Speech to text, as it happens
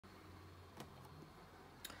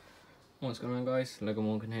What's going on, guys? Lego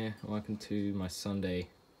Morgan here. Welcome to my Sunday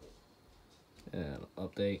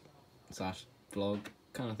update / vlog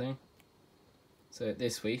kind of thing. So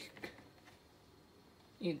this week,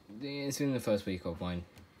 it's been the first week of my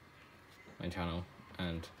channel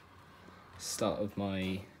and start of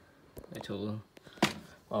my little,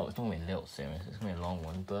 well, it's not going to be a little series, it's going to be a long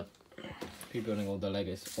one, but keep building all my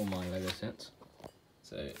Lego sets.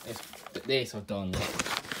 So this I've done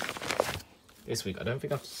this week. I don't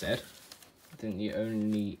think I've said. I think the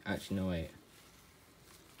only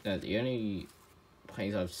the only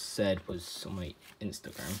place I've said was on my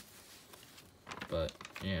Instagram. But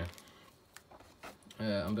yeah,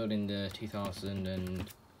 I'm building the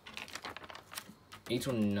 2008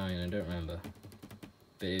 or 9, I don't remember.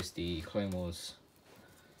 But it's the Clone Wars.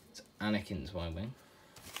 It's Anakin's Y-wing.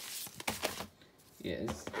 Yeah,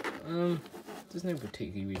 there's no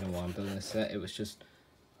particular reason why I'm building this set. It was just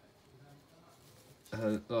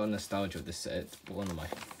a lot of nostalgia of this set. It's one of my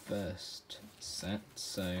first sets,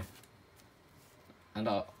 so. And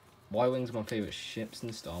Y-wings are my favourite ships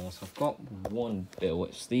in Star Wars. I've got one build.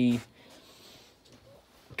 It's the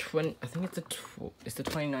I think it's the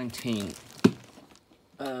 2019.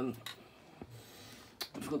 I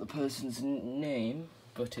forgot the person's name,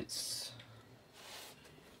 but it's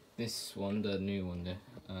this one, the new one there.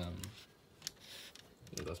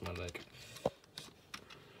 That's my leg. I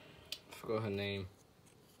forgot her name.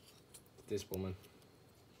 This woman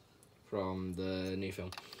from the new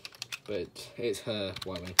film, but it's her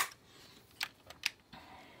Y-wing.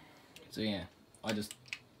 So yeah,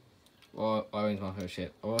 Y-wing's my favourite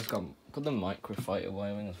ship. I've also got the Microfighter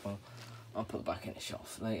Y-wing as well. I'll put it back in the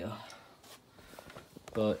shelf later.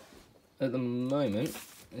 But at the moment,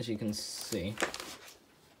 as you can see,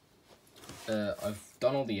 I've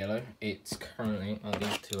done all the yellow. It's currently on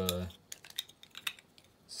these two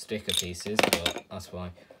sticker pieces, but that's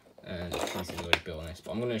why. And the pieces already built on this.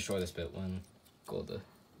 But I'm going to show this bit when I've got the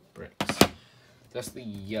bricks. That's the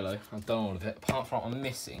yellow. I've done all of it. Apart from I'm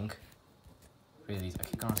missing 3 of these. I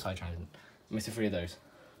keep going on side tangent. I'm missing 3 of those.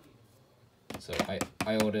 So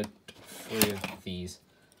I ordered 3 of these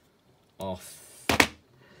off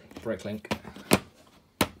Bricklink. I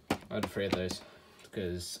ordered 3 of those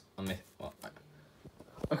because I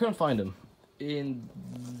couldn't find them in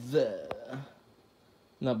that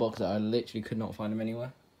box. That I literally could not find them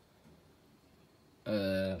anywhere.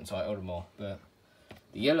 So I ordered more, but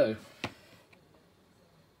the yellow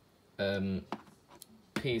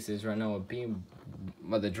pieces right now are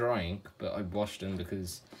they're drying, but I washed them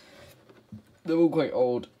because they're all quite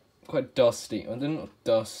old, quite dusty. Well, they're not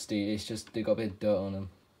dusty, it's just they got a bit of dirt on them.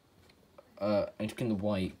 I'm taking the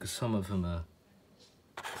white because some of them are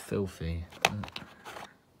filthy.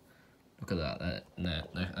 Look at that.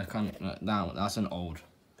 I can't. That's an old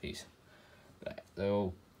piece. They're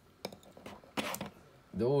all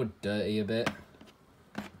dirty a bit,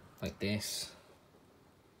 like this.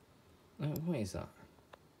 What is that?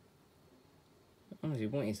 Honestly,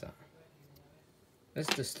 what is that?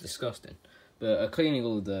 That's just disgusting. But I'm cleaning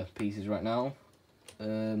all the pieces right now,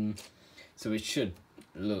 so it should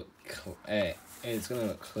look. It's gonna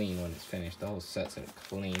look clean when it's finished. The whole set's gonna look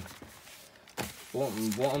clean.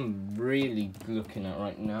 What I'm really looking at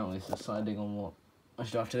right now is deciding on what I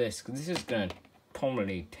should do after this, because this is gonna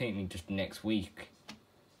probably take me just next week.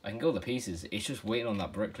 I can get all the pieces. It's just waiting on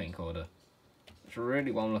that Bricklink order. It's really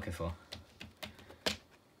what I'm looking for.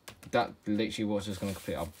 That literally was just going to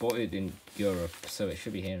complete. I bought it in Europe, so it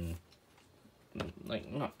should be here in, like,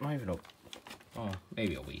 not even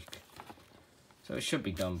maybe a week. So it should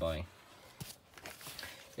be done by,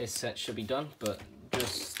 this set should be done, but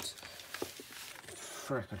just,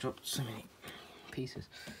 frick, I dropped so many pieces.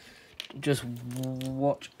 Just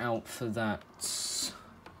watch out for that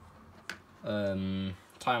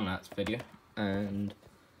time-lapse video, and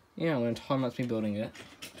yeah, I'm going to time-lapse me building it.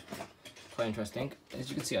 Quite interesting. As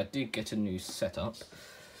you can see, I did get a new setup.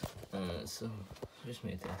 So I just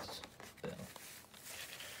made this.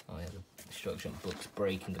 Oh yeah, the instruction book's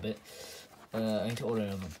breaking a bit. I need to order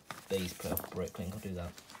another base per Bricklink. I'll do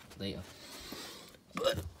that later.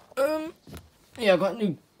 But yeah, I got a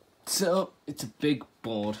new setup. It's a big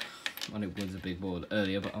board. Well, it was a big board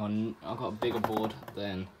earlier, but I got a bigger board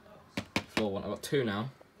than floor one. I got 2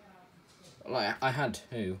 now. Like I had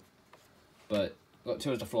 2, but I got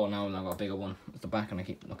 2 as the floor now, and I got a bigger one at the back, and I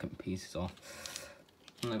keep knocking pieces off.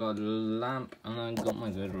 And I got a lamp, and I got my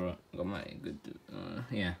good.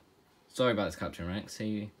 Yeah. Sorry about this caption, Rex.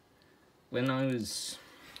 See, when I was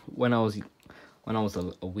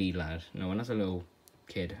a wee lad, no, when I was a little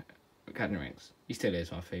kid, Captain Rex, he still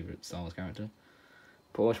is my favourite Star Wars character.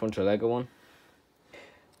 Pretty much wanted a Lego one.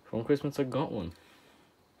 From Christmas I got one.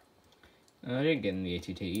 I didn't get in the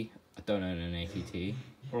ATT. I don't own an ATT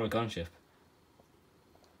or a gunship.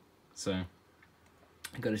 So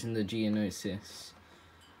I got it in the Geonosis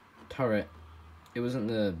turret. It wasn't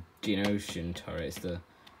the Geonosian turret, it's the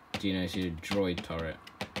Geonosian droid turret.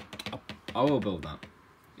 I will build that.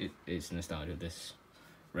 It's nostalgia. This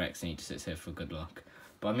Rex needs to sit here for good luck.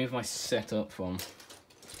 But I moved my setup from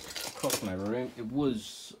across my room. It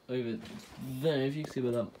was over there. If you can see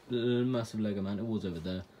where that massive Lego man, it was over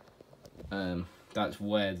there. That's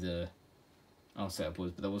where our setup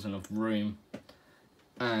was, but there wasn't enough room,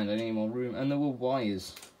 and I need more room. And there were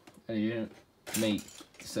wires, and it didn't make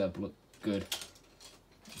the setup look good.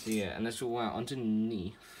 So yeah, and that's all out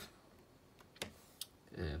underneath.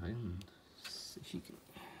 If you can,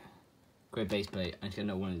 great base plate. I think I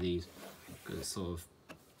know one of these because it's sort of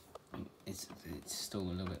it's still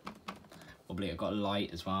a little bit wobbly. I got a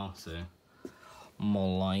light as well, so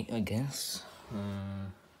more light, I guess.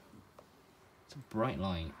 It's a bright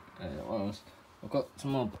light. What else? I've got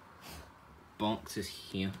some more boxes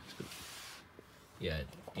here. Yeah,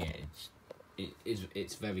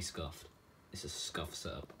 it's very scuffed. It's a scuffed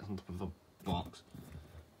setup. On top of a box.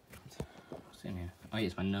 What's in here? Oh yeah,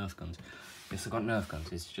 it's my Nerf guns. Yes, I've got Nerf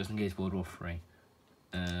guns. It's just in case World War III.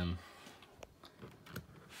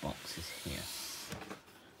 Boxes here.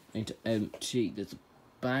 I need to empty. There's a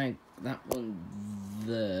bag. That one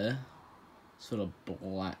there. Sort of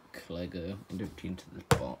black Lego. And empty into the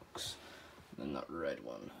box. And then that red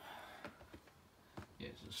one. Yeah,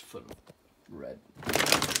 it's just full of red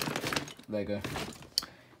Lego.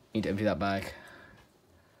 Need to empty that bag.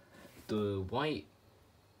 The white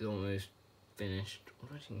is almost finished. What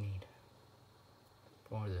do I actually need?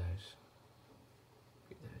 4 of those.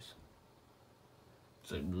 3 of those.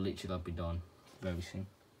 So literally that'll be done very soon.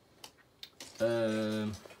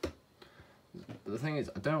 The thing is,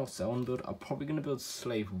 I don't know what cell one build. I'm probably gonna build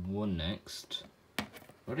Slave 1 next.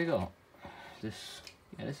 What do I got? This,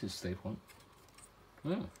 yeah, this is Slave 1.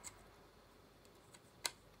 Oh.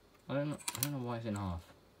 I don't know why it's in half.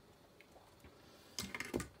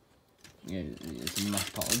 Yeah, it's a mass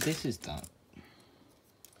part. This is that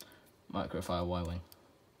Microfire Y-Wing.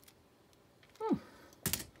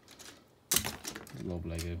 Lob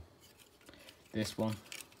Lego. This one.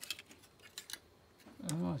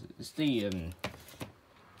 Oh, what is it? It's the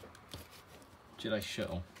Jedi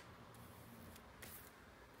Shuttle.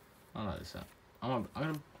 I like this set. I'm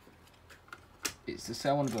gonna. It's the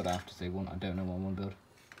set I want to build after Slave 1. I don't know what I want to build.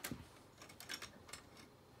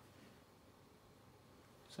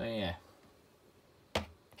 So yeah.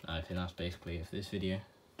 I think that's basically it for this video.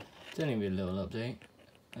 It's only a little update.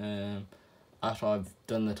 After I've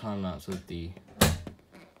done the time lapse of the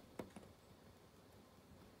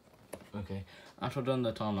after I've done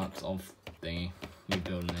the time lapse of thingy, me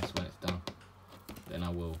building this when it's done, then I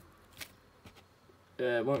will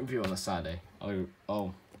won't review on the Saturday. I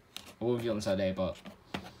will review on the Saturday, but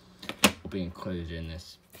I'll be included in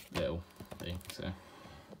this little thing. So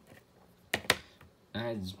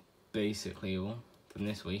that's basically all from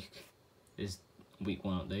this week. Is week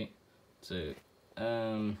 1 update. So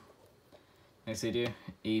next video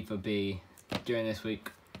either be during this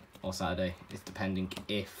week or Saturday. It's depending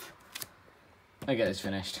if I get this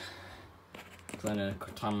finished. Because I know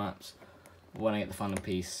time lapse when I get the final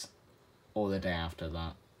piece or the day after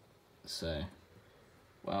that. So,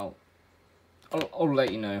 well, I'll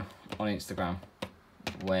let you know on Instagram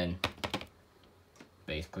when.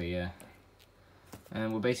 Basically, yeah.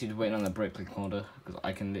 And we're basically waiting on the bricklink order because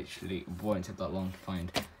I can literally won't take that long to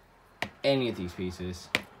find any of these pieces.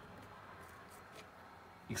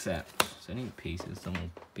 Except, so any pieces, that will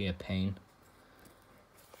be a pain.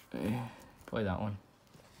 Probably that one.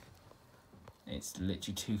 It's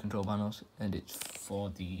literally 2 control panels and it's for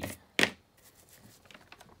the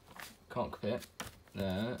cockpit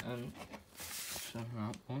there and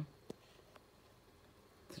that one.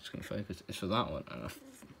 It's just going to focus. It's for that one. And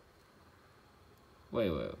wait,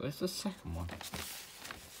 where's the second one?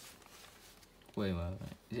 Wait.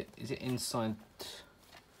 Is it inside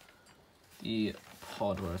the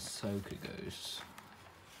pod where Ahsoka goes?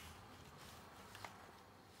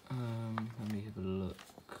 Let me have a look.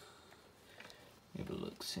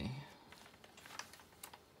 See.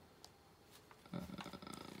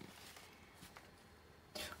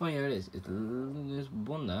 Oh yeah, it is. There's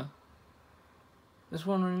one there. There's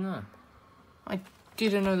one in there. I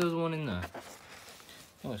didn't know there was one in there.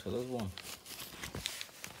 Oh, so there's one.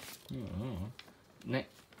 Next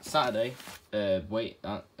Saturday. Wait.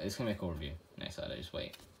 It's gonna make a review next Saturday. Just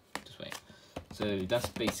wait. So that's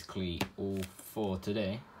basically all for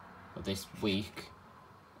today, or this week.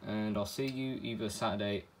 And I'll see you either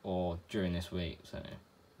Saturday or during this week. So,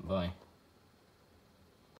 bye.